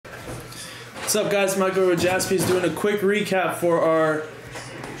What's up, guys? Michael with Jaspy's doing a quick recap for our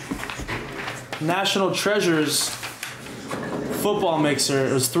National Treasures football mixer.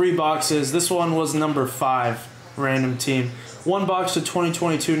 It was 3 boxes. This one was number 5 random team. 1 box of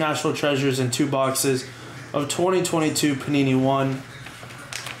 2022 National Treasures and 2 boxes of 2022 Panini 1.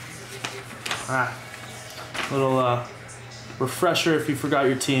 Little refresher if you forgot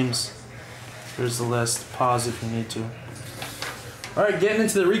your teams. Here's the list. Pause if you need to. Alright, getting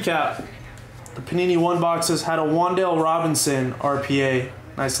into the recap. The Panini 1 boxes had a Wan'Dale Robinson RPA.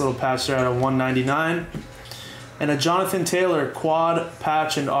 Nice little patch there at a 199. And a Jonathan Taylor quad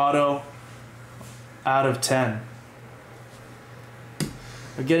patch and auto out of 10.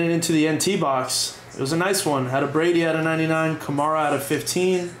 But getting into the NT box, it was a nice one. Had a Brady out of 99, Kamara out of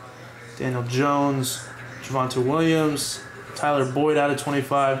 15, Daniel Jones, Javonte Williams, Tyler Boyd out of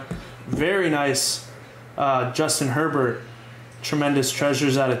 25. Very nice Justin Herbert, Tremendous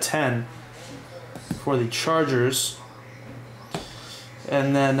Treasures out of 10 for the Chargers.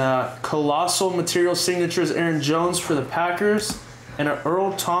 And then Colossal Material Signatures Aaron Jones for the Packers. And an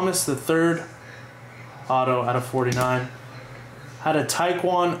Earl Thomas III auto out of 49. Had a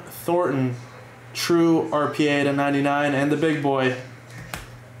Tyquan Thornton True RPA to 99. And the big boy,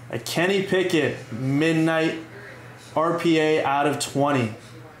 a Kenny Pickett Midnight RPA out of 20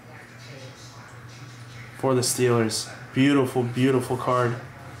 for the Steelers. Beautiful, beautiful card.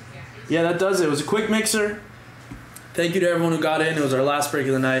 Yeah, that does it. It was a quick mixer. Thank you to everyone who got in. It was our last break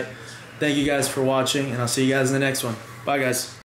of the night. Thank you guys for watching, and I'll see you guys in the next one. Bye, guys.